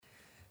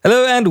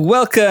Hello and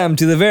welcome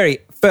to the very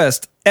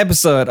first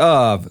episode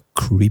of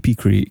Creepy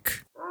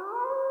Creek.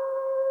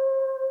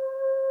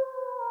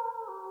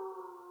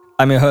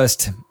 I'm your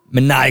host,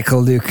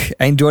 Maniacal Luke,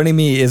 and joining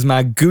me is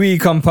my gooey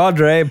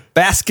compadre,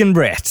 Baskin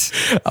Brett.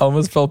 I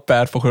almost felt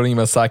bad for calling him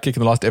a sidekick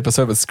in the last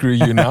episode, but screw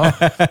you now.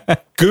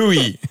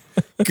 Gooey.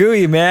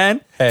 Gooey,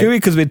 man. Hey. Gooey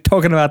because we're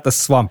talking about the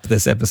swamp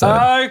this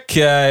episode.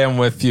 Okay, I'm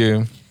with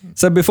you.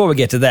 So before we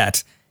get to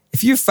that,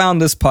 if you found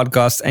this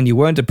podcast and you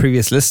weren't a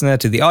previous listener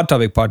to the Odd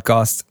Topic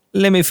podcast,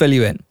 let me fill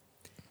you in.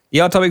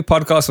 The Odd Topic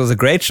podcast was a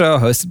great show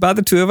hosted by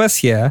the two of us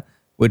here,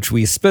 which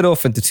we split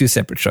off into two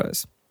separate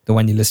shows. The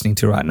one you're listening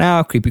to right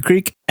now, Creepy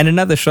Creek, and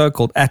another show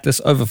called Atlas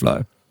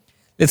Overflow.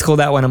 Let's call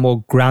that one a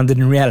more grounded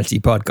in reality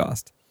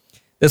podcast.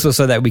 This was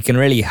so that we can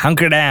really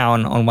hunker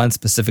down on one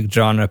specific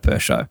genre per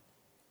show.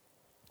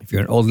 If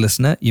you're an old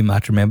listener, you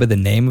might remember the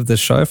name of the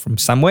show from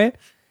somewhere.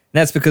 And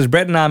that's because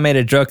Brett and I made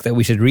a joke that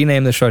we should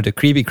rename the show to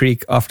Creepy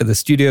Creek after the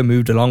studio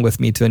moved along with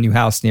me to a new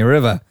house near a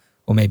river.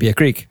 Or maybe a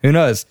creek. Who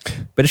knows?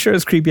 But it sure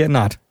is creepy at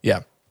night.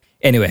 Yeah.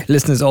 Anyway,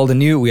 listeners old and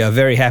new, we are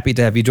very happy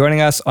to have you joining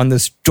us on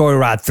this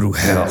joyride through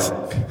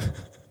hell.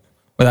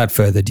 Without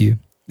further ado,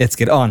 let's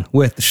get on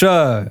with the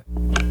show.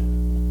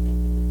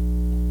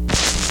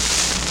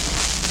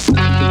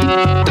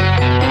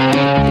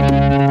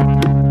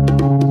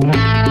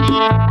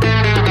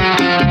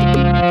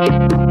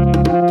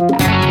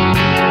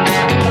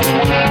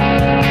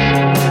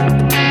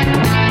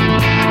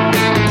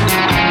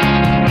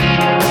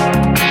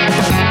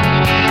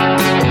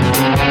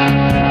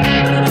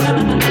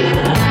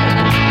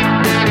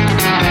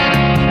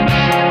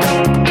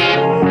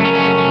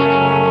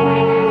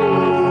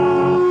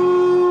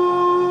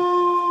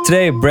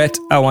 Today, Brett,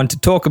 I want to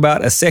talk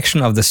about a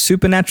section of the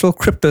supernatural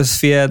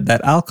cryptosphere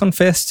that I'll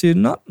confess to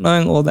not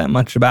knowing all that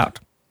much about.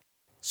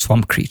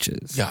 Swamp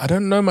creatures. Yeah, I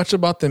don't know much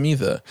about them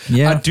either.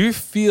 Yeah. I do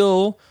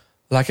feel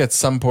like at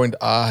some point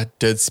I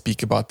did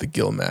speak about the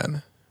Gill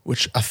Man,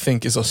 which I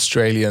think is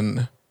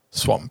Australian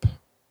swamp.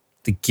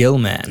 The Gill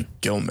Man.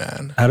 Gill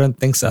Man. I don't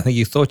think so. I think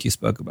you thought you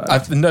spoke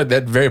about it. No,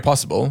 that's very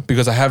possible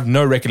because I have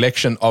no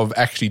recollection of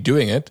actually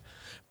doing it,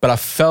 but I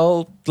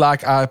felt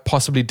like I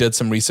possibly did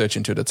some research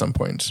into it at some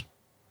point.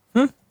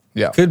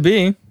 Yeah. Could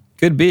be.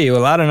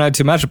 Well, I don't know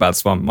too much about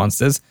swamp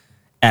monsters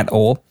at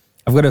all.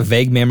 I've got a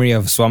vague memory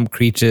of swamp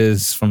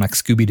creatures from like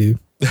Scooby-Doo,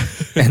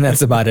 and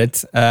that's about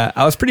it.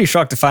 I was pretty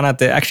shocked to find out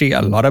there are actually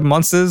a lot of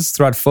monsters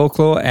throughout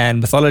folklore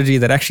and mythology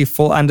that actually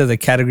fall under the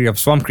category of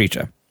swamp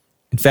creature.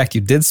 In fact,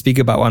 you did speak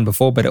about one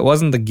before, but it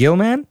wasn't the Gill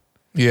Man.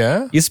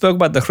 Yeah. You spoke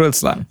about the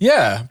Grootslang.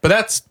 Yeah, but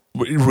that's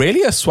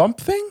really a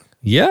swamp thing?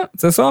 Yeah,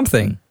 it's a swamp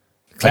thing.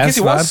 I guess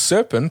it Classified. was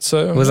serpent,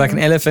 so... It was like an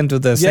elephant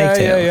with a snake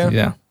tail.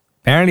 Yeah.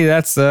 Apparently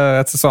that's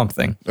a swamp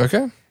thing.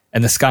 Okay.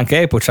 And the skunk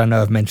ape, which I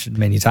know I've mentioned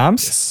many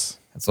times. Yes.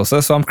 It's also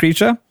a swamp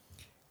creature.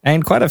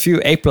 And quite a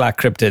few ape-like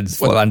cryptids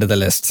fall under the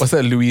list. What's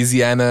that,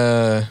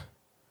 Louisiana?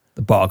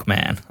 The bog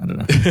man. I don't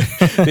know.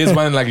 There's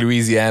one in like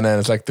Louisiana, and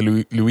it's like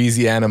the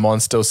Louisiana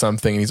monster or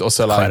something, and he's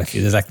also Quite a like...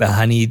 few. There's like the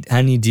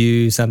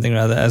honeydew something or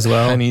other as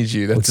well.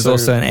 Honeydew, that's which is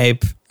also an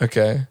ape.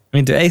 Okay. I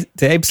mean, do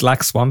apes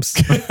like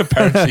swamps?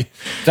 Apparently.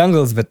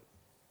 Jungles, but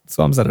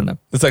swamps, I don't know.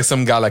 It's like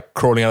some guy like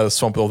crawling out of the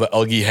swamp with all the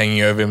algae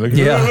hanging over him. Like,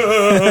 Yeah.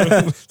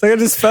 It's like I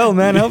just fell,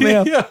 man. Help me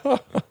out. Yeah.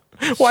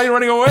 Why are you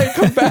running away?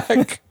 Come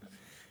back.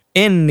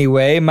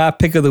 Anyway, my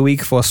pick of the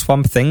week for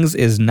swamp things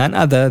is none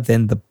other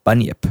than the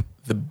bunyip.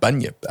 The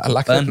bunyip. I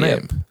like that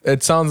name.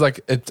 It sounds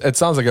like it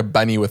sounds like a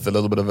bunny with a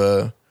little bit of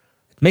a...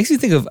 It makes me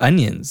think of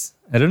onions.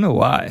 I don't know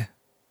why.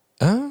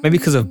 Maybe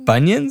because of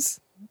bunions?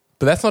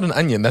 But that's not an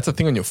onion. That's a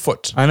thing on your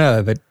foot. I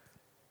know, but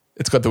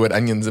It's got the word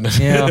onions in it.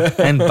 yeah,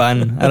 and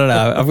bun. I don't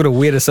know. I've got a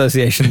weird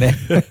association there.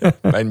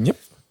 Bunyip.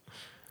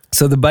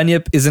 So the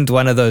bunyip isn't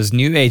one of those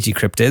new agey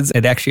cryptids.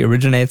 It actually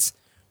originates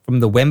from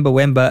the Wemba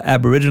Wemba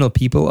Aboriginal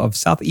people of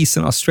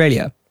southeastern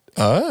Australia.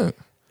 Oh.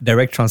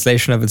 Direct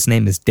translation of its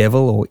name is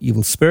devil or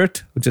evil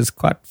spirit, which is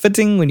quite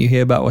fitting when you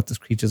hear about what this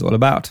creature is all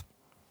about.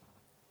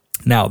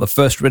 Now, the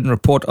first written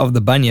report of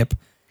the bunyip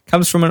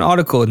comes from an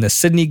article in the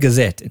Sydney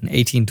Gazette in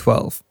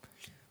 1812,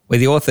 where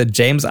the author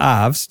James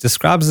Ives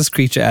describes this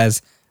creature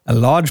as a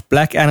large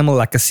black animal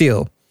like a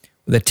seal,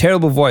 with a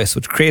terrible voice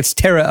which creates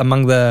terror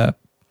among the...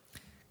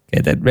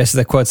 Okay, that rest of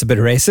the quote's a bit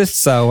racist,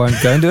 so I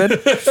won't go into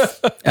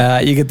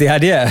it. You get the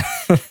idea.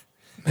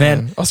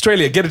 Man,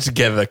 Australia, get it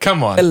together.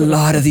 Come on. a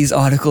lot of these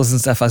articles and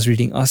stuff I was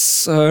reading are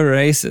so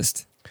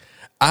racist.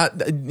 I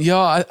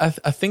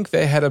think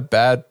they had a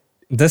bad...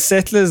 The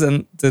settlers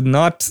did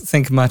not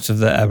think much of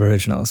the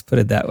Aboriginals, put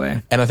it that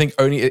way. And I think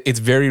only it's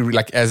very,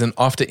 like, as an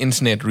after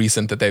internet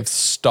recent that they've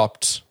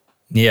stopped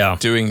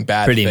doing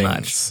bad pretty things.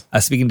 much. I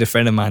was speaking to a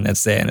friend of mine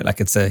that's there, and like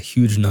it's a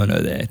huge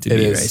no-no there to be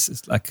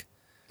racist. Like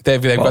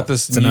They've got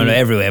this... It's a no-no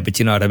everywhere, but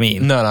you know what I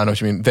mean. No, I know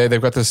what you mean.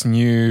 They've got this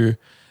new...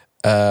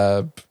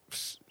 I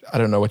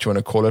don't know what you want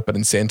to call it, but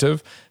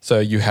incentive. So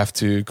you have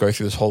to go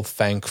through this whole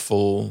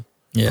thankful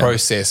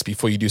process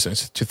before you do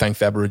something to thank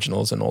the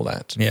Aboriginals and all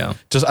that. Yeah.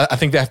 I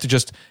think they have to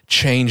just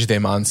change their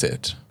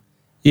mindset.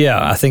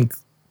 Yeah, I think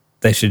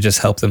they should just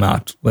help them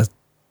out with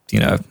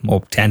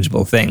more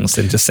tangible things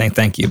than just saying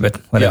thank you, but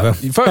whatever.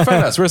 Yeah.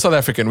 Phone us. We're South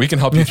African. We can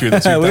help you through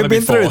this. We've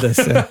been through this.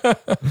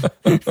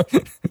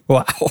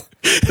 Wow.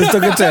 This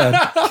took a turn.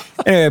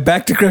 Anyway,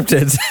 back to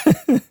cryptids.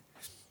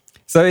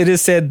 So it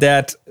is said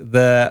that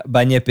the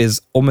bunyip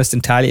is almost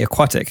entirely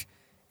aquatic,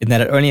 in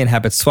that it only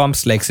inhabits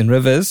swamps, lakes, and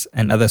rivers,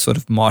 and other sort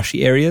of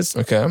marshy areas.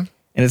 Okay. And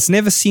it's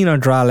never seen on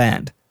dry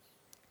land.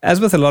 As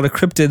with a lot of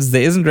cryptids,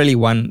 there isn't really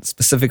one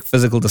specific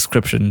physical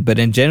description, but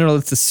in general,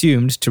 it's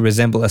assumed to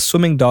resemble a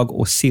swimming dog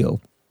or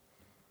seal.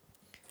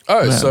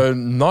 Oh, no. So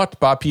not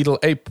bipedal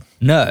ape.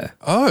 No.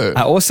 Oh.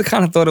 I also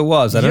kind of thought it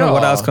was. I don't know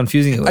what I was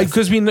confusing it with.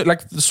 Because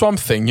like the Swamp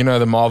Thing,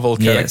 the Marvel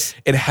character, Yes.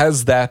 it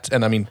has that,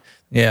 and I mean,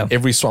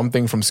 every Swamp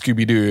Thing from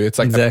Scooby-Doo, it's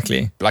like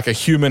exactly like a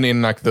human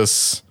in like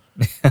this.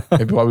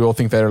 Maybe why we all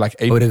think they're like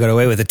ape. I would have got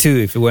away with it too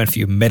if it weren't for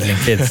you meddling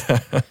kids.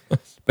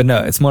 But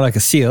no, it's more like a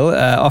seal,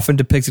 often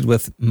depicted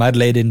with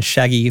mud-laden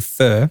shaggy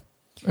fur.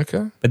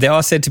 Okay. But there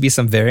are said to be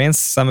some variants.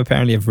 Some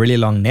apparently have really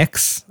long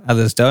necks,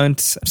 others don't.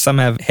 Some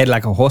have head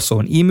like a horse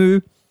or an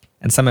emu,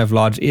 and some have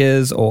large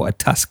ears or a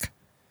tusk.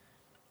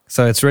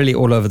 So it's really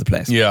all over the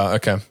place. Yeah,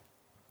 okay.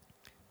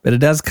 But it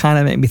does kind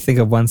of make me think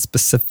of one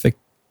specific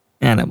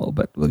animal,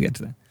 but we'll get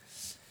to that.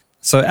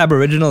 So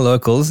Aboriginal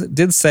locals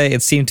did say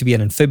it seemed to be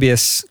an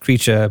amphibious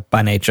creature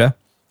by nature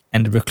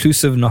and a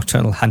reclusive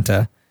nocturnal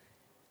hunter.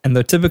 And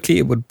though typically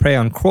it would prey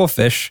on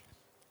crawfish,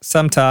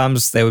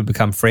 sometimes they would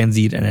become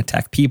frenzied and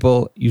attack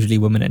people, usually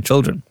women and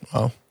children.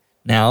 Wow.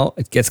 Now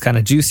it gets kind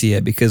of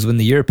juicier because when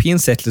the European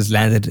settlers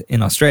landed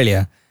in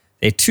Australia,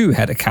 they too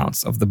had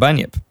accounts of the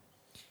bunyip.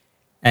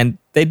 And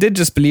they did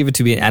just believe it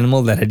to be an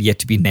animal that had yet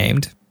to be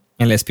named.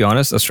 And let's be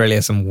honest, Australia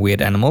has some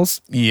weird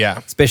animals. Yeah.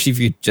 Especially if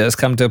you just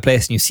come to a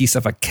place and you see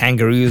stuff like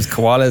kangaroos,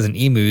 koalas, and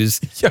emus,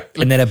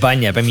 and then a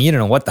bunyip. I mean, you don't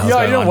know what the hell's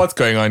going on. Yeah, you don't know what's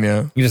going on,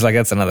 yeah. You're just like,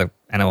 that's another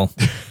animal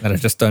that I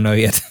just don't know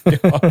yet.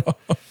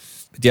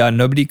 But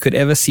nobody could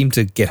ever seem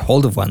to get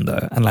hold of one,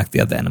 though, unlike the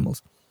other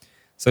animals.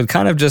 So it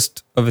kind of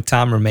just, over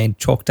time, remained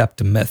chalked up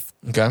to myth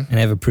and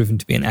never proven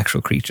to be an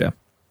actual creature.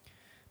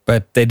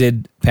 But they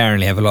did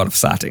apparently have a lot of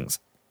sightings.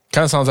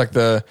 Kind of sounds like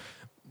the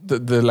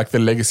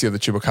legacy of the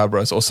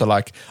chupacabra is also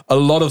like a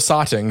lot of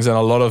sightings and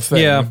a lot of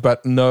things,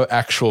 but no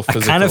actual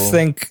physical. I kind of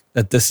think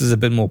that this is a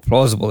bit more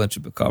plausible than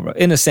chupacabra.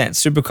 In a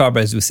sense, chupacabra,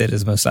 as we said,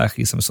 is most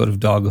likely some sort of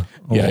dog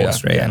or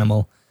stray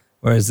animal.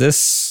 Whereas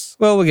this,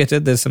 well, we'll get to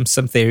it. There's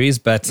some theories,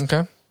 but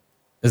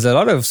there's a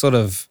lot of sort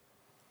of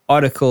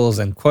articles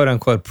and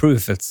quote-unquote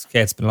proof.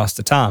 It's been lost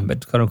to time,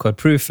 but quote-unquote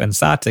proof and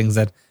sightings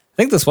that I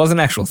think this was an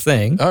actual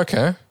thing.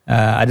 Okay.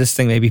 I just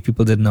think maybe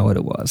people didn't know what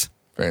it was.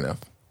 Fair enough.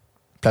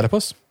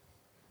 Platypus?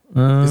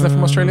 Isn't that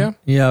from Australia?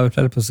 Yeah, but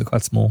platypus are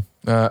quite small.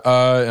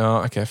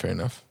 Okay, fair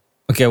enough.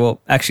 Okay,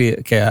 well, actually,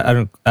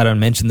 I don't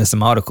mention this in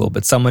my article,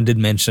 but someone did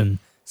mention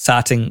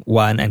sighting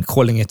one and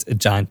calling it a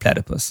giant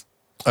platypus.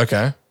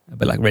 Okay.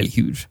 But like really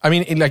huge. I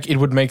mean, it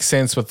would make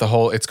sense with the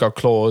whole, it's got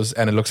claws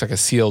and it looks like a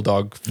seal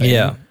dog thing.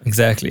 Yeah,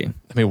 exactly.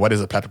 I mean, what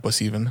is a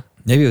platypus even?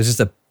 Maybe it was just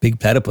a big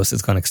platypus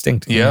that's gone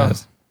extinct. Yeah.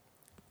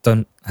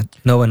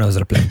 No one knows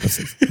what a platypus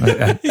is.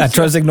 I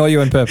chose to ignore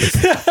you on purpose.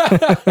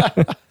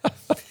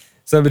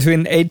 So between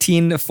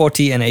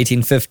 1840 and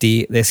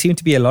 1850, there seemed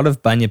to be a lot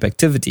of bunyip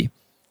activity,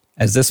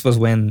 as this was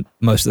when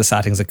most of the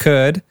sightings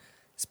occurred,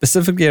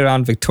 specifically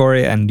around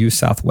Victoria and New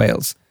South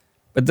Wales.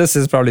 But this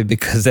is probably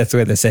because that's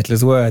where the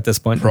settlers were at this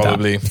point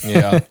Probably, in time.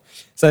 Yeah.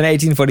 So in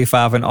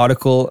 1845, an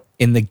article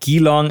in the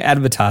Geelong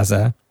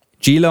Advertiser,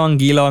 Geelong,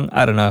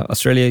 I don't know,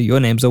 Australia, your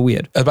names are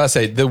weird. I was about to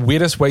say, the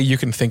weirdest way you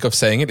can think of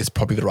saying it is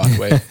probably the right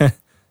way.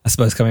 I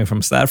suppose coming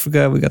from South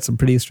Africa, we got some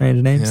pretty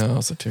strange names. Yeah,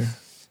 also too.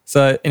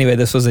 So anyway,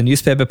 this was a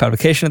newspaper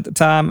publication at the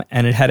time,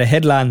 and it had a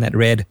headline that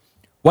read,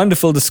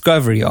 "Wonderful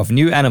Discovery of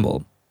New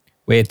Animal,"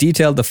 where it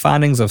detailed the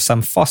findings of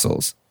some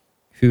fossils,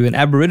 who an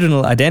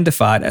Aboriginal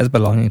identified as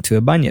belonging to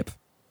a bunyip.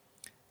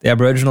 The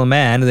Aboriginal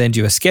man then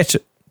drew a sketch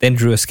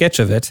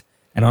of it,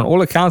 and on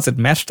all accounts it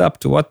matched up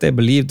to what they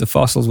believed the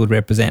fossils would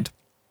represent.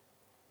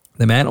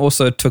 The man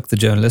also took the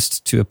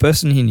journalist to a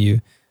person he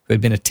knew who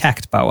had been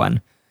attacked by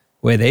one,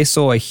 where they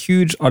saw a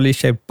huge oddly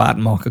shaped bite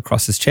mark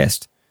across his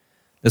chest.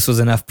 This was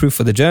enough proof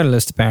for the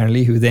journalist,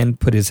 apparently, who then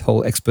put his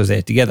whole expose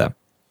together.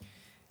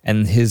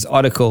 And his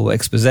article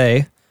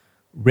expose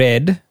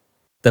read,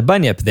 "The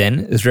bunyip, then,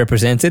 is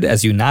represented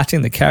as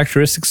uniting the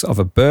characteristics of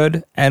a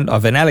bird and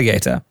of an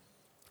alligator.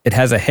 It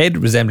has a head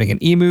resembling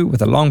an emu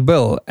with a long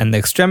bill, and the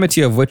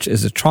extremity of which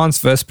is a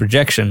transverse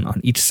projection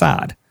on each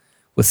side,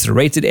 with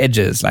serrated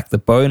edges like the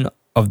bone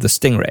of the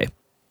stingray.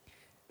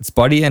 Its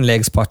body and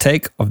legs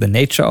partake of the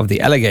nature of the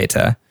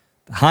alligator.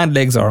 The hind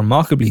legs are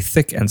remarkably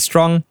thick and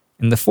strong,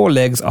 and the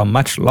forelegs are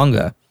much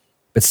longer,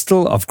 but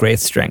still of great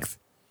strength.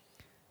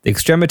 The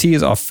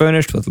extremities are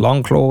furnished with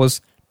long claws,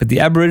 but the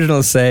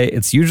Aboriginals say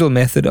its usual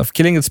method of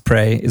killing its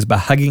prey is by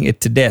hugging it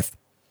to death.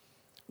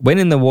 When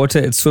in the water,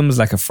 it swims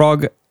like a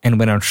frog, and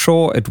when on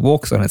shore, it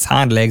walks on its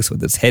hind legs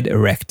with its head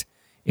erect,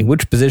 in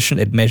which position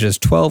it measures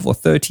 12 or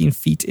 13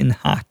 feet in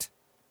height."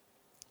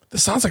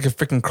 This sounds like a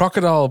freaking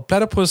crocodile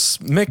platypus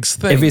mix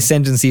thing. Every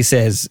sentence he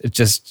says, it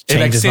just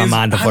changes my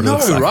mind of what it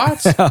looks like.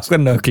 Right? I've got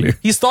no clue.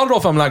 He started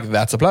off, I'm like,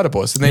 that's a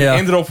platypus. And then he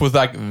ended off with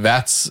like,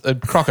 that's a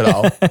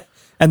crocodile.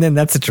 And then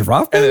that's a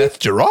giraffe? And then that's a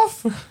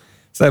giraffe?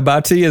 So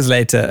about 2 years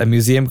later, a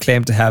museum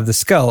claimed to have the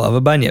skull of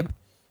a bunyip,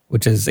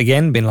 which has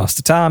again been lost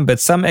to time, but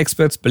some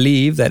experts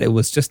believe that it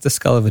was just the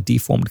skull of a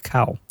deformed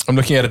cow. I'm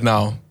looking at it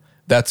now.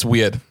 That's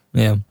weird.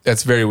 Yeah.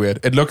 That's very weird.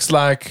 It looks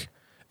like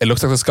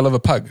the skull of a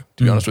pug,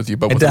 to be honest with you,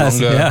 but with it does,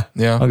 longer,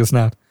 longer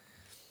snout.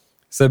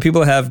 So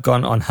people have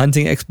gone on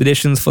hunting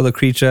expeditions for the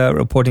creature,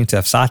 reporting to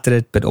have sighted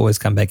it, but always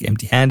come back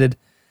empty-handed.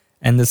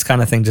 And this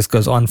kind of thing just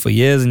goes on for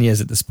years and years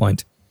at this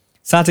point.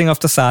 Sighting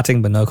after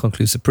sighting, but no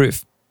conclusive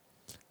proof.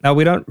 Now,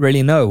 we don't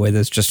really know whether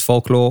it's just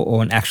folklore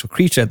or an actual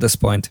creature at this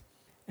point.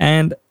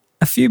 And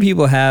a few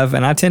people have,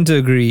 and I tend to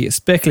agree,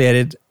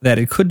 speculated that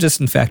it could just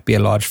in fact be a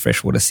large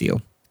freshwater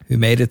seal who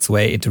made its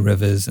way into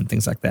rivers and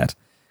things like that,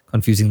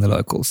 confusing the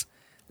locals.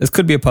 This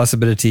could be a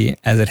possibility,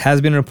 as it has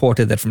been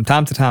reported that from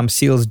time to time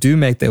seals do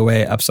make their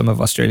way up some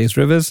of Australia's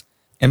rivers,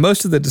 and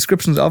most of the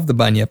descriptions of the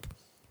bunyip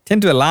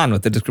tend to align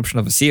with the description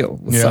of a seal,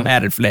 with some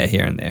added flair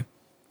here and there.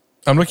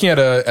 I'm looking at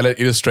an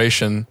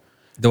illustration.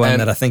 The one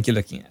that I think you're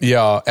looking at.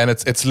 Yeah, and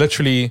it's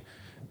literally,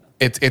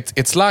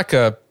 it's like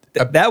a...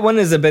 That one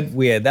is a bit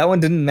weird. That one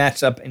didn't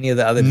match up any of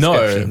the other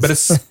descriptions. No, but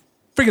it's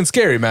freaking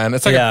scary, man.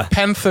 It's like a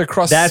panther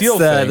cross seal thing.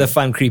 That's the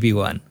fun, creepy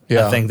one.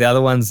 Yeah. I think the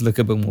other ones look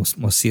a bit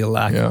more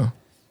seal-like. Yeah.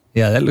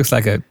 Yeah, that looks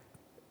like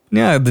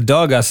the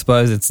dog, I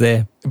suppose it's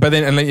there. But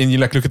then, and you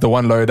like look at the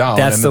one lower down.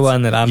 That's the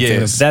one that I'm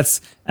thinking of.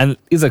 And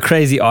these are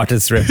crazy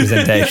artist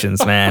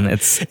representations, man.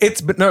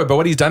 But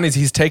what he's done is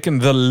he's taken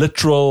the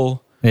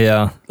literal,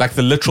 like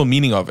the literal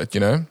meaning of it, you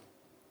know?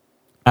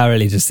 I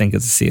really just think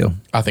it's a seal.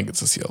 I think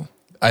it's a seal.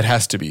 It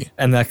has to be.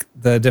 And like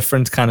the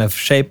different kind of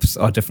shapes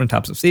are different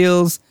types of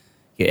seals.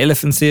 You get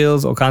elephant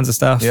seals, all kinds of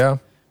stuff. Yeah.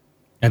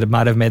 And it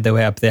might have made their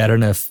way up there. I don't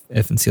know if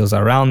elephant seals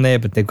are around there,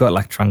 but they've got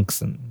like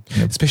trunks and...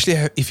 Especially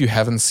if you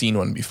haven't seen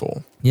one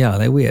before. Yeah,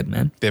 they're weird,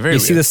 man. They're very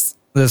weird. You see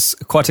this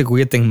aquatic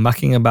weird thing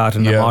mucking about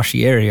in a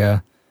marshy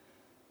area.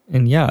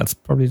 And it's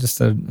probably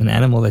just an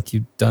animal that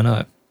you don't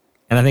know.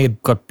 And I think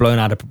it got blown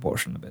out of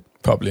proportion a bit.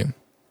 Probably.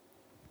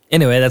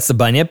 Anyway, that's the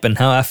bunyip and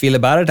how I feel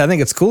about it. I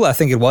think it's cool. I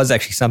think it was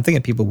actually something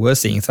and people were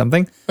seeing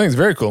something. I think it's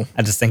very cool.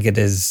 I just think it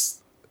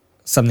is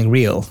something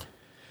real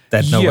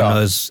that no one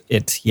knows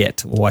it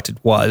yet or what it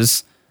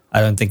was. I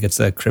don't think it's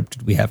a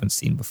cryptid we haven't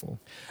seen before.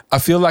 I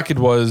feel like it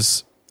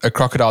was a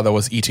crocodile that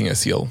was eating a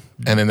seal.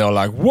 And then they were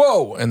like,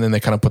 whoa! And then they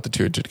kind of put the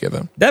two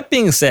together. That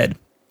being said,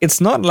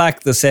 it's not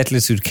like the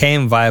settlers who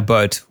came via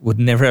boat would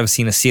never have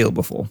seen a seal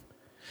before.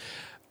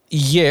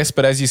 Yes,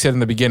 but as you said in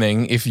the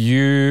beginning, if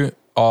you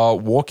are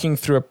walking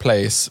through a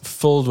place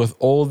filled with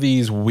all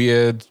these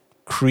weird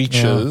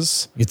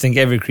creatures... You think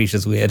every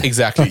creature's weird.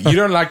 Exactly. You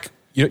don't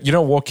you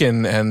don't walk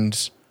in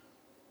and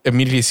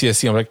immediately see a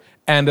seal. I'm like,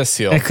 and a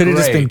seal. It could have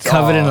just been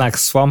covered in like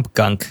swamp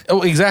gunk.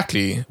 Oh,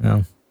 exactly.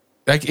 Yeah.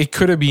 Like it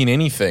could have been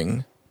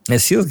anything. The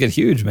seals get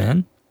huge,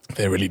 man.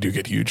 They really do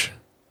get huge.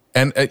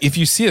 And if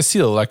you see a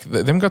seal, like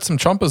they've got some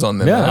chompers on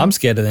them. Yeah, man. I'm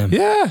scared of them.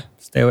 Yeah.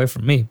 Stay away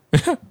from me.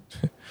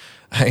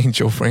 I ain't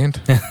your friend.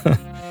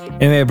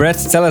 Anyway, Brett,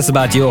 tell us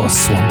about your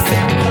swamp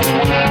thing.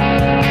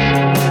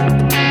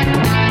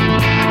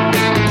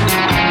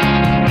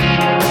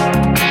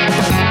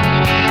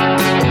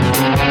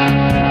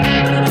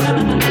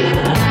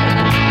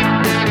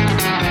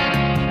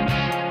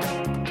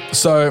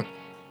 So,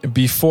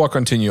 before I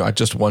continue, I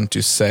just want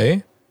to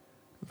say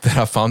that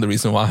I found the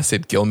reason why I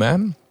said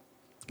Gillman.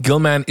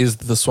 Gillman is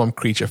the swamp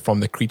creature from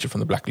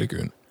the Black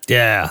Lagoon.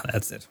 Yeah,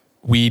 that's it.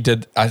 We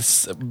did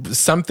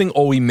something,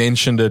 or we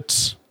mentioned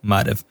it.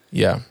 Might have.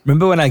 Yeah.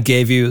 Remember when I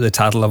gave you the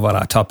title of what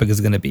our topic is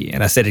going to be,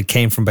 and I said it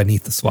came from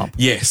beneath the swamp?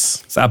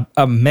 Yes. So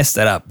I messed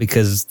that up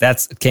because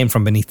it came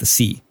from beneath the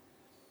sea.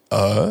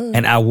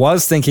 And I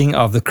was thinking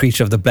of the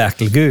creature of the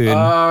Black Lagoon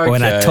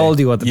when I told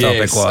you what the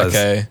topic was.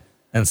 Okay.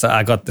 And so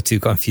I got the two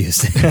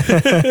confused.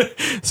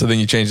 So then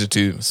you changed it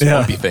to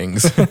swampy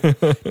things.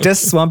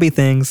 Just swampy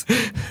things.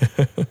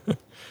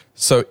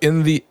 So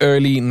in the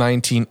early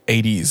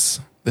 1980s,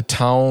 the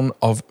town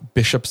of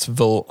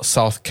Bishopsville,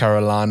 South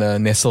Carolina,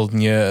 nestled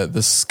near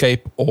the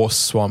Scape Ore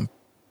Swamp,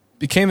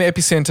 became the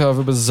epicenter of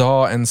a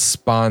bizarre and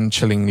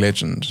spine-chilling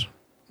legend.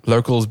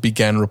 Locals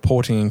began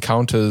reporting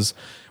encounters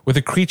with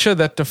a creature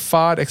that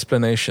defied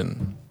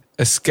explanation.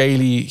 A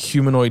scaly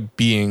humanoid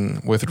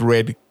being with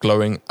red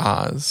glowing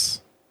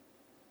eyes.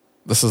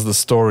 This is the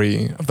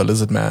story of the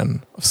lizard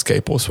man of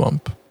Scape Ore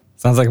Swamp.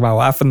 Sounds like my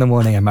wife in the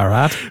morning, am I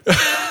right?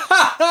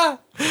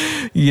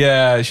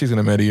 Yeah, she's going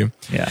to murder you.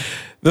 Yeah.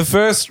 The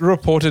first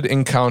reported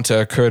encounter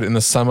occurred in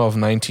the summer of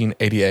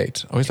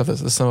 1988. I always love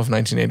this. The summer of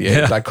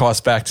 1988. Yeah. Like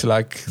cast back to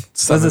like...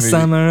 Was the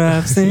summer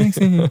of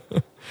 16.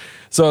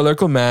 So a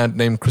local man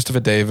named Christopher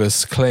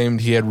Davis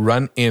claimed he had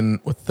run in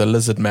with the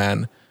lizard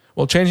man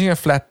while changing a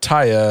flat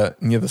tire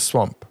near the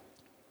swamp.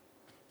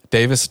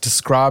 Davis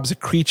describes a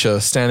creature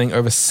standing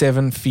over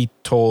 7 feet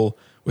tall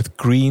with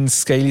green,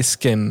 scaly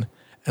skin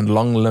and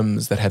long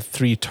limbs that had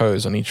 3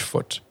 toes on each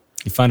foot.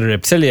 He found a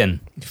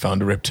reptilian.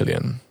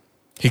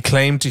 He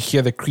claimed to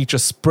hear the creature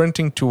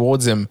sprinting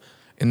towards him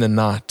in the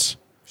night.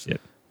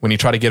 Shit. When he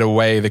tried to get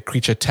away, the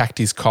creature attacked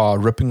his car,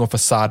 ripping off a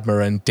side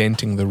mirror and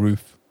denting the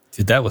roof.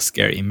 Dude, that was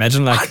scary.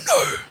 Imagine I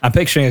know. I'm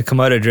picturing a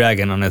Komodo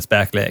dragon on its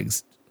back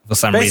legs for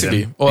some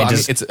reason. Well,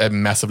 it's a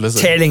massive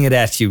lizard. Tailing it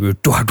at you.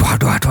 Dwah, dwah,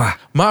 dwah,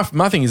 dwah.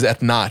 My thing is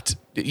at night,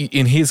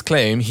 in his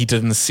claim, he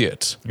didn't see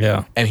it.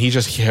 Yeah. And he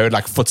heard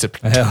like footsteps.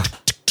 Yeah.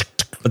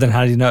 But then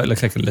how do you know it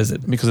looked like a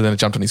lizard? Because then it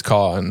jumped on his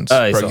car and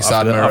broke his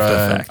side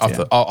mirror.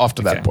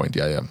 After that point,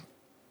 yeah.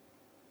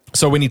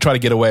 So when he tried to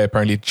get away,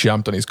 apparently it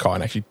jumped on his car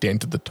and actually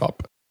dented the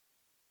top.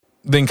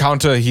 The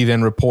encounter he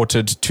then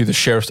reported to the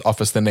sheriff's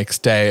office the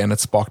next day, and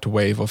it sparked a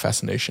wave of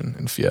fascination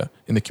and fear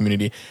in the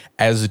community,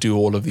 as do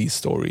all of these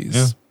stories.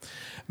 Yeah.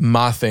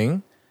 My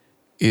thing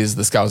is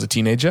this guy was a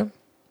teenager,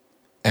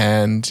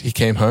 and he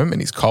came home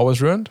and his car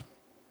was ruined.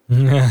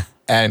 Yeah.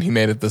 And he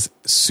made it this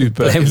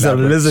super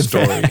elaborate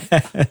story.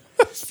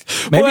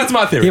 Maybe that's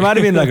my theory. He might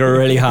have been like a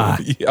really high.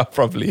 Yeah,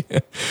 probably.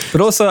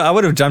 But also, I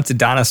would have jumped to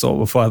dinosaur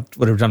before I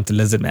would have jumped to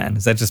lizard man.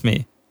 Is that just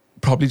me?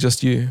 Probably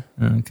just you.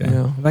 Okay.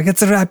 Yeah. Like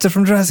it's a raptor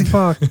from Jurassic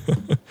Park.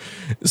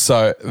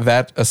 So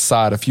that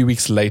aside, a few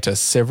weeks later,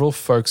 several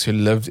folks who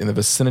lived in the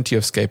vicinity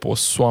of Scape or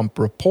Swamp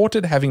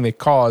reported having their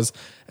cars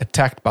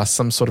attacked by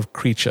some sort of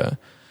creature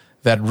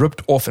that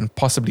ripped off and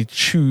possibly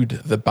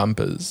chewed the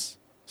bumpers.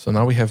 So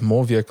now we have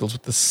more vehicles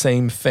with the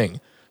same thing.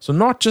 So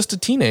not just a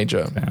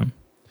teenager. Okay.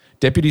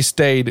 Deputies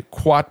stayed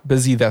quite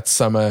busy that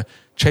summer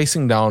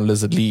chasing down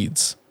lizard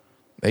leads.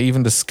 They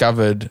even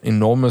discovered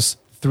enormous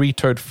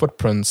 3-toed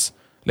footprints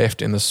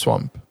left in the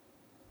swamp.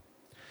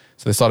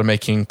 So they started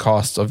making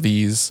casts of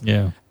these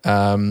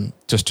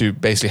just to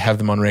basically have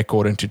them on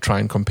record and to try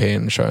and compare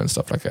and show and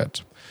stuff like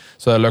that.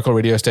 So a local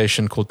radio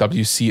station called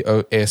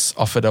WCOS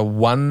offered a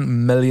 $1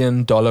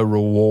 million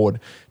reward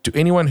to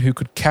anyone who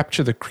could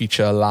capture the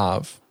creature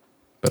alive,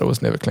 but it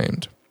was never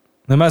claimed.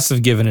 They must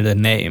have given it a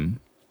name.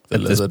 The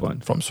lizard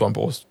from Swamp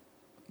Horse.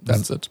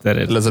 That's it. That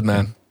is. Lizard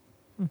Man.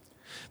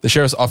 The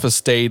sheriff's office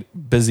stayed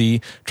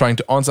busy trying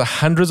to answer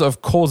hundreds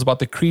of calls about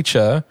the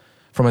creature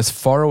from as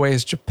far away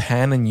as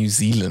Japan and New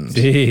Zealand.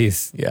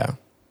 Jeez. Yeah.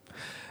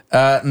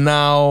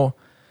 Now,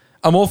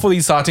 I'm all for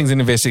these sightings and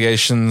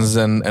investigations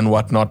and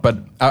whatnot, but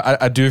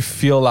I do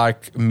feel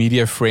like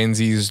media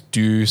frenzies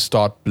do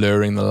start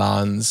blurring the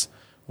lines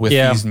with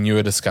these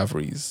newer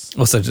discoveries.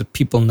 Also, just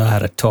people know how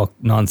to talk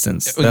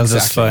nonsense. They'll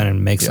just phone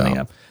and make something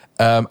up.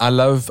 I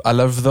love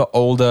the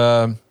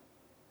older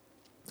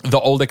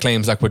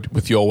claims, like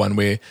with your one,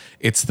 where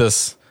it's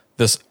this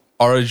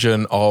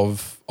origin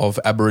of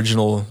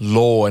Aboriginal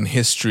law and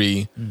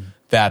history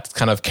that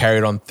kind of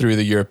carried on through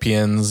the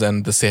Europeans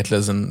and the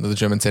settlers and the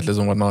German settlers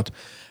and whatnot.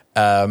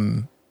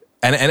 And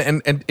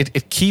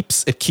it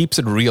keeps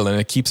it real and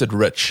it keeps it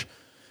rich.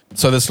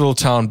 So this little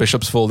town,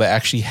 Bishopsville, they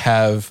actually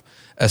have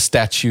a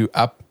statue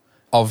up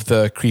of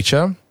the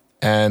creature,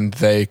 and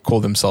they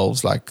call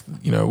themselves like,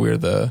 we're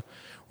the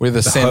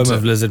center, home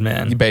of Lizard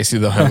Man. Basically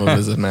the home of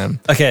Lizard Man.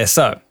 Okay,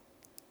 so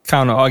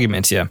counter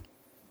argument here.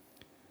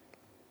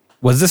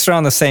 Was this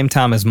around the same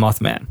time as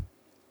Mothman?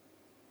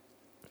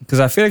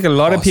 Because I feel like a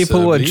lot of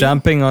people were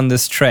jumping on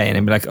this train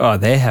and be like, oh,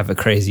 they have a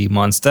crazy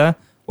monster.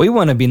 We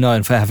want to be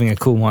known for having a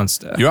cool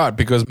monster. You're right,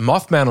 because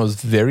Mothman was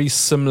very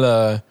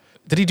similar.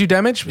 Did he do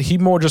damage? He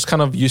more just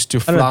kind of used to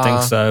fly. I don't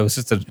think so. It was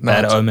just a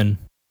bad omen.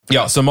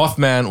 Yeah, so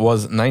Mothman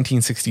was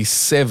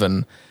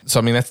 1967. So,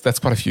 I mean, that's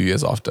quite a few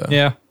years after.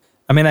 Yeah.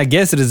 I mean, I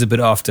guess it is a bit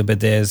after,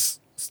 but there's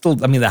still,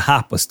 the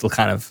hype was still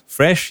kind of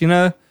fresh,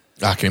 I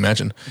can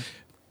imagine.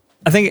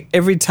 I think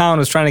every town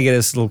was trying to get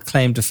its little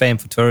claim to fame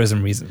for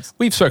tourism reasons.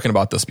 We've spoken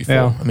about this before.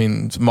 Yeah. I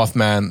mean,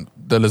 Mothman,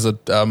 the lizard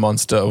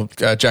monster,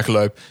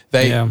 jackalope,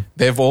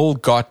 they've all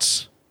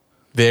got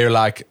their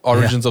like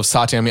origins of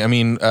sighting. I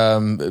mean,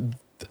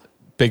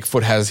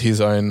 Bigfoot has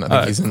his own.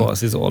 I think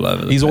he's all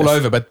over. He's all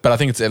over, but I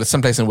think it's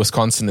someplace in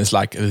Wisconsin is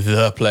like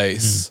the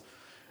place.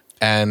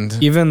 And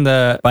even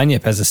the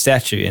Bunyip has a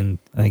statue in,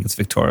 I think it's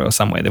Victoria or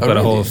somewhere. They've got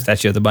a whole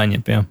statue of the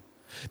Bunyip, yeah.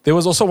 There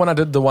was also one I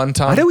did the one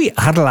time. Why do we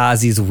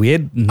idolize these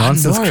weird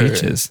nonsense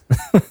creatures?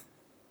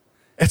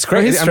 It's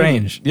crazy. It's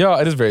strange.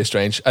 It is very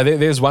strange.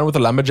 There's one with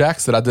the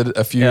lumberjacks that I did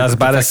a few. Yeah, I was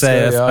about to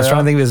say. I was trying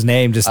to think of his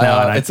name just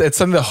now. It's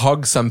something the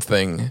hog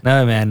something.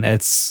 No, man.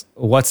 It's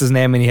what's his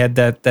name? And he had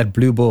that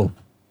blue bull.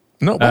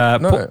 No,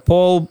 no.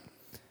 Paul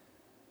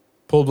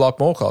Block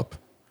Moorkop.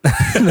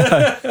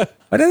 No,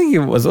 I don't think he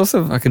was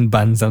also fucking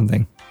Bun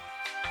something.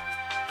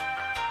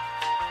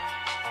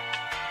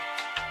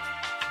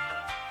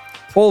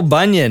 Paul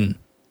Bunyan.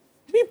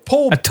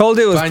 Paul. I told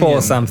you it was Bunyan.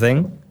 Paul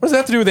something. What does that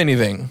have to do with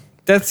anything?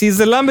 He's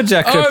the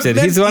lumberjack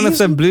cryptid. He's one of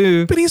the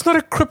blue. But he's not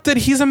a cryptid.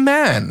 He's a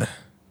man.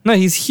 No,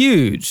 he's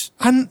huge.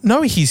 I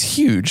know he's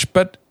huge,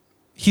 but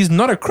he's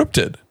not a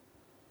cryptid.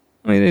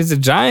 I mean, he's a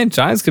giant.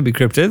 Giants could be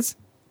cryptids.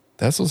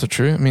 That's also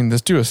true. I mean,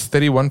 this dude is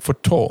 31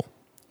 foot tall.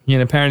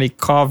 And apparently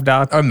carved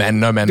out. Oh, man.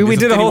 No, man. Dude, we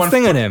did a whole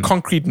thing on him.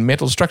 Concrete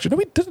metal structure. No,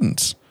 we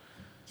didn't.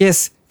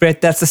 Yes, Brett,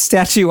 that's a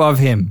statue of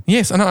him.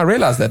 Yes, I know. I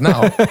realize that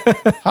now.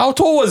 How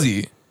tall was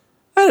he?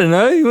 I don't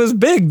know. He was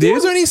big, dude. He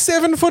was only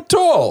 7 foot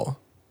tall.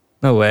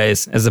 No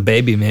ways. As a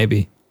baby,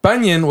 maybe.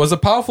 Bunyan was a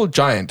powerful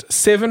giant,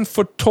 7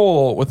 foot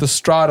tall with a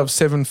stride of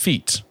 7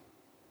 feet.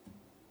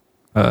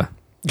 Well,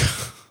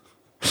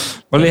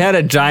 he had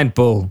a giant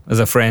bull as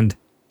a friend.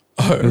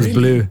 Oh, It was really?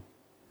 blue.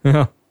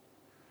 Yeah.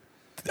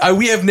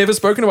 We have never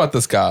spoken about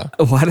this guy.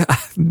 What?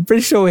 I'm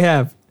pretty sure we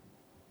have.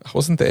 I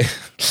wasn't there.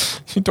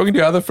 You're talking to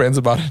your other friends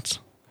about it.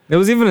 There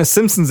was even a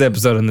Simpsons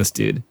episode on this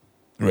dude.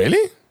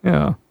 Really?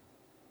 Yeah.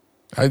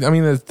 I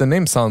mean, the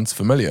name sounds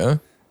familiar.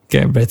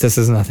 Okay, but this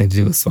has nothing to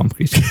do with swamp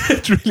creatures.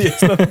 It really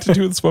has nothing to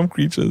do with swamp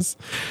creatures.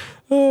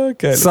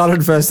 Okay.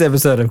 Solid first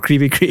episode of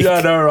Creepy Creek.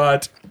 Yeah, no,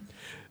 right.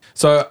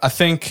 So I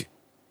think,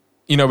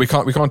 we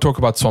can't talk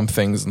about swamp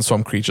things and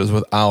swamp creatures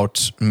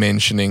without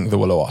mentioning the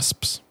willow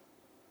wasps.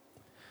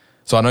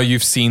 So I know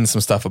you've seen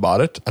some stuff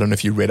about it. I don't know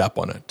if you read up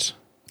on it.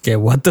 Okay,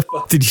 what the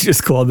fuck did you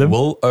just call them?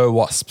 Willow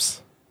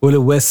wasps. Willow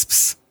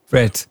wisps.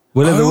 Brett.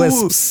 Willow the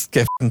wisps.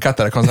 Okay, cut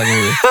that. I can't say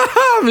anything.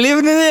 I'm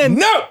leaving it in.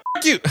 No,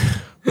 fuck you.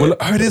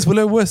 It is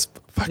willow wisp.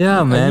 Fuck Yeah,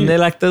 you. man. They're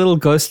like the little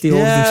ghostly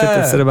orbs and shit that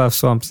Yeah. sit above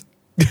swamps.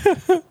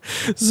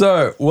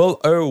 So,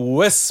 willow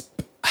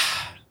wisp.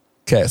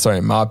 Okay,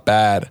 sorry, my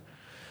bad.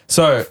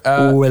 So,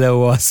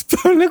 Willow wasp.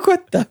 Look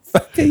what the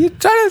fuck are you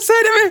trying to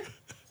say to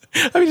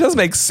me? I mean, it does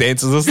make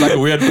sense. It's just like a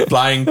weird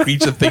flying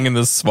creature thing in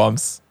the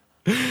swamps.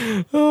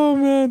 Oh,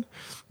 man.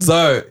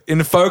 So,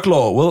 in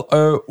folklore,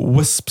 willow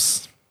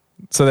wisps.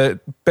 So,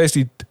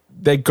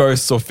 they're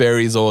ghosts or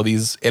fairies or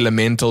these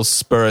elemental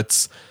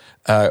spirits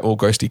or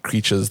ghostly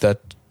creatures that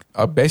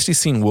are basically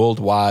seen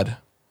worldwide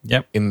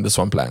in the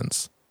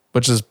swamplands,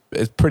 which is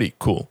pretty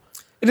cool.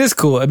 It is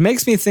cool. It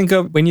makes me think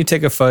of when you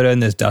take a photo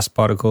and there's dust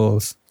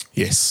particles.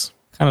 Yes.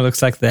 Kind of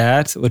looks like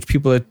that, which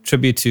people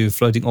attribute to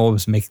floating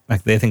orbs, make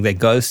like they think they're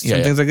ghosts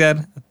and things like that.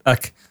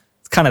 Like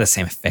it's kind of the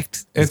same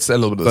effect. It's a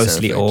little bit of the same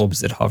Ghostly effect. orbs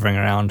that are hovering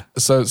around.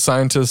 So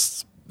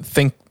scientists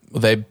think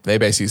they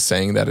basically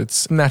saying that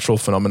it's natural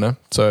phenomena.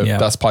 So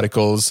dust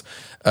particles,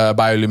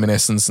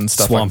 bioluminescence and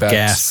stuff Swamp like that.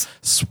 gas.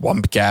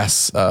 Swamp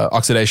gas,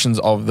 oxidations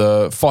of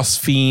the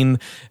phosphine,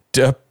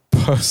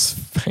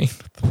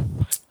 diphosphane,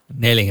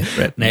 Nailing it,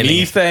 Brett. Nailing it.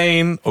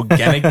 methane,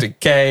 organic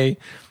decay,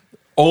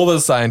 all the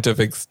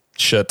scientific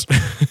shit.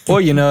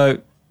 Or,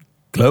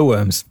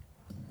 glowworms.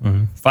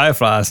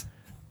 Fireflies.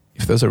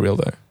 If those are real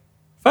though.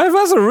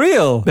 Fireflies are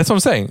real. That's what I'm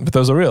saying, but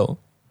those are real.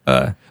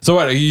 So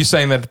what, are you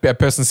saying that a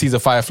person sees a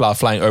firefly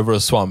flying over a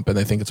swamp and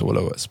they think it's a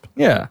will-o-wisp?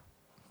 Yeah.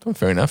 Oh,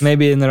 fair enough.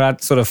 Maybe in the right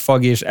sort of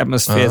foggish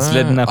atmosphere, it's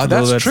lit up a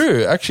little bit. That's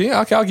true, actually.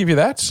 Okay, I'll give you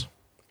that.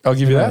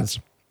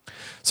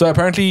 So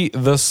apparently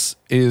this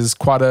is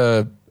quite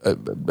a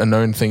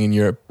known thing in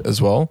Europe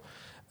as well.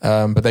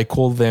 But they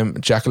call them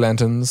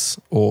jack-o'-lanterns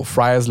or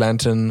friar's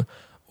lantern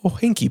or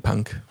hinky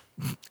punk.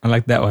 I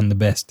like that one the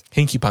best.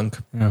 Hinky punk.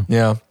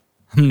 Yeah.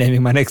 I'm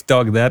naming my next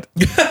dog that.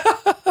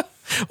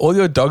 All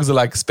your dogs are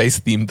like space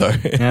themed though.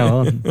 Yeah,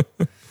 well.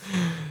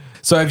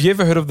 So have you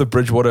ever heard of the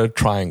Bridgewater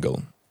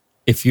Triangle?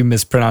 If you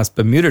mispronounce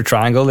Bermuda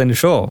Triangle, then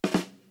sure.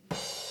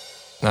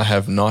 I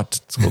have not.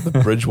 It's called the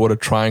Bridgewater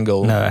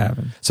Triangle. No, I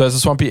haven't. So it's a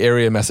swampy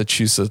area in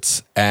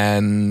Massachusetts,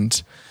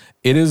 and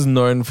it is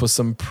known for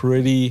some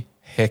pretty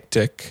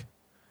hectic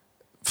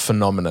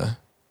phenomena.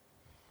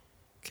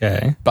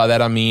 Okay. By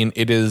that I mean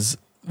it is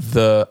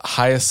the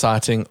highest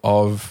sighting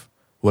of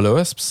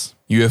will-o-wisps,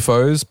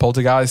 UFOs,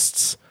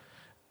 poltergeists,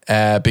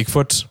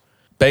 Bigfoot.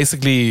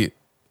 Basically,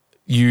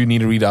 you need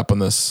to read up on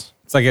this.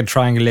 It's like a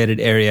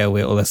triangulated area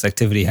where all this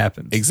activity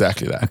happens.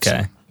 Exactly that.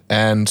 Okay.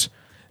 And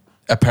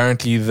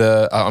apparently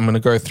I'm going to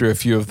go through a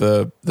few of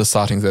the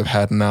sightings they've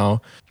had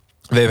now.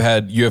 They've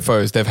had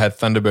UFOs, they've had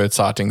Thunderbird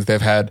sightings, they've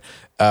had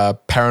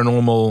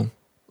paranormal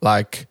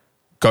like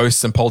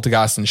ghosts and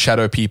poltergeists and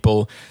shadow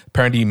people.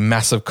 Apparently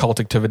massive cult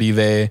activity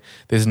there.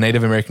 There's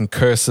Native American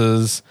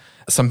curses,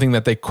 something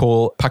that they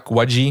call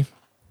Pukwudgie,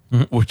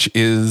 which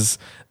is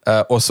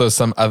also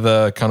some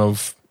other kind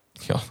of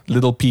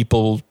little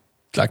people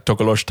like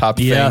Tokolosh type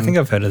thing. Yeah, I think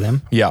I've heard of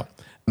them. Yeah.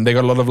 And they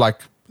got a lot of like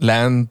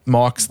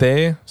landmarks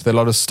there. So there are a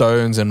lot of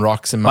stones and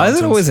rocks and Why mountains.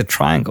 is it always a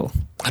triangle?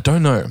 I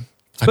don't know.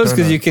 I suppose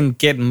because you can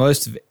get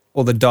most of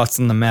all the dots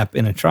on the map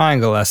in a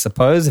triangle, I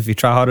suppose, if you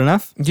try hard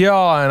enough.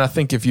 Yeah, and I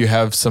think if you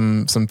have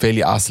some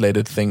fairly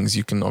isolated things,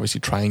 you can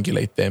obviously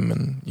triangulate them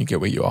and you get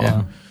where you are.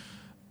 Yeah.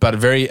 But a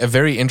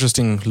very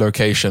interesting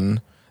location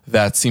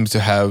that seems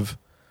to have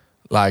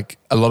like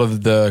a lot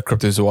of the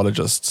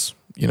cryptozoologists,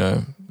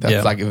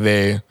 that's like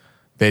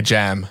their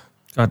jam.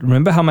 God,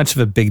 remember how much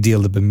of a big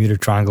deal the Bermuda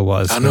Triangle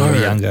was when we were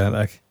younger?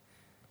 Like,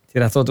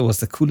 dude, I thought it was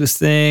the coolest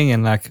thing,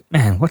 and like,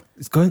 man, what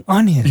is going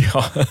on here?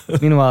 Yeah.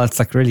 Meanwhile, it's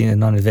like really a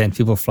non-event.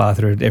 People fly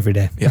through it every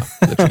day. Yeah,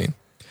 literally.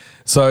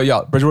 So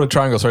yeah, Bridgewater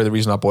Triangle, sorry, the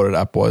reason I brought it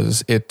up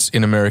was it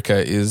in America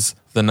is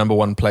the number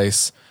one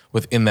place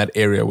within that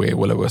area where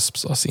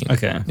will-o-wisps are seen.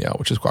 Okay. Yeah,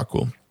 which is quite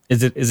cool.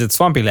 Is it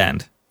swampy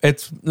land?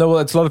 It's a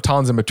lot of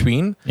towns in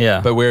between.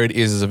 Yeah. But where it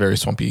is a very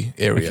swampy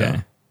area.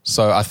 Okay.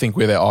 So I think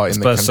where they are in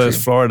the But country. so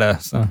is Florida.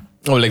 So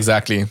Well,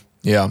 exactly.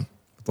 Yeah.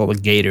 with all the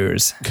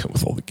gators.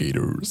 With all the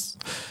gators.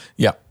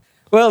 Yeah.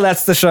 Well,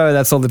 that's the show.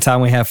 That's all the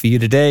time we have for you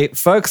today.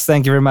 Folks,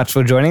 thank you very much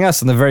for joining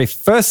us on the very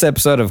first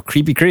episode of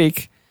Creepy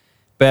Creek,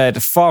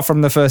 but far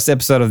from the first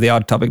episode of the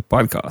Odd Topic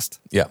podcast.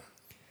 Yeah,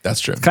 that's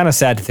true. It's kind of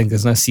sad to think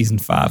there's no season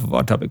 5 of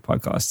Odd Topic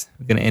podcast.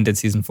 We're going to end at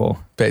season 4.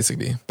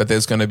 Basically. But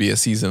there's going to be a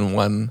season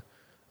 1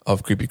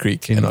 of Creepy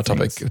Creek and Odd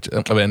Topic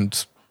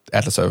and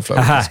Atlas Overflow.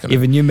 Aha,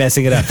 even you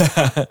messing it up.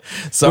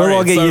 Sorry, we'll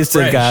all get used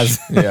to it, guys.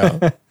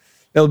 Yeah.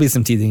 There'll be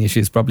some teething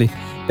issues probably.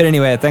 But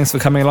anyway, thanks for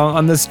coming along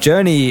on this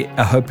journey.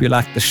 I hope you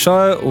liked the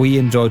show. We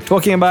enjoyed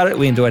talking about it.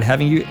 We enjoyed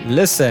having you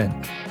listen.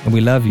 And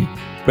we love you.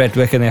 Brett,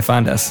 where can they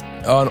find us?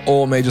 On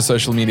all major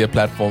social media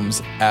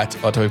platforms at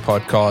Odd Topic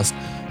Podcast.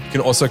 You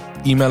can also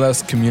email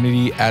us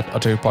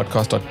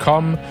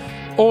community@oddtopicpodcast.com,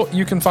 or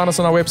you can find us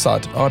on our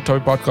website,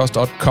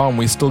 oddtopicpodcast.com.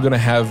 We're still going to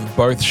have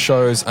both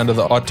shows under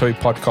the Odd Topic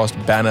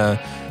Podcast banner,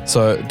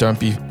 so don't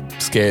be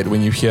scared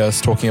when you hear us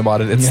talking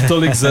about it. It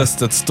still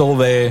exists. It's still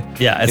there.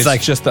 Yeah, it's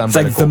like just the it's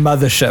like the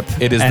mothership.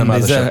 It is the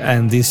mothership.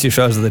 And these 2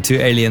 shows are the 2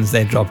 aliens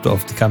they dropped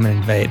off to come and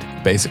invade.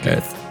 Basically,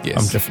 Earth yes.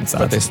 From different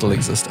sides. But they still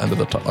exist under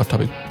the Odd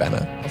Topic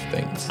banner of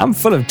things. I'm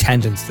full of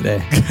tangents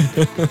today.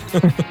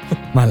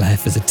 My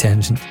life is a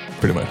tangent.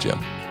 Pretty much,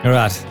 yeah. All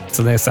right.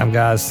 Till next time,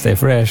 guys. Stay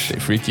fresh. Stay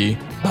freaky.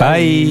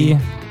 Bye.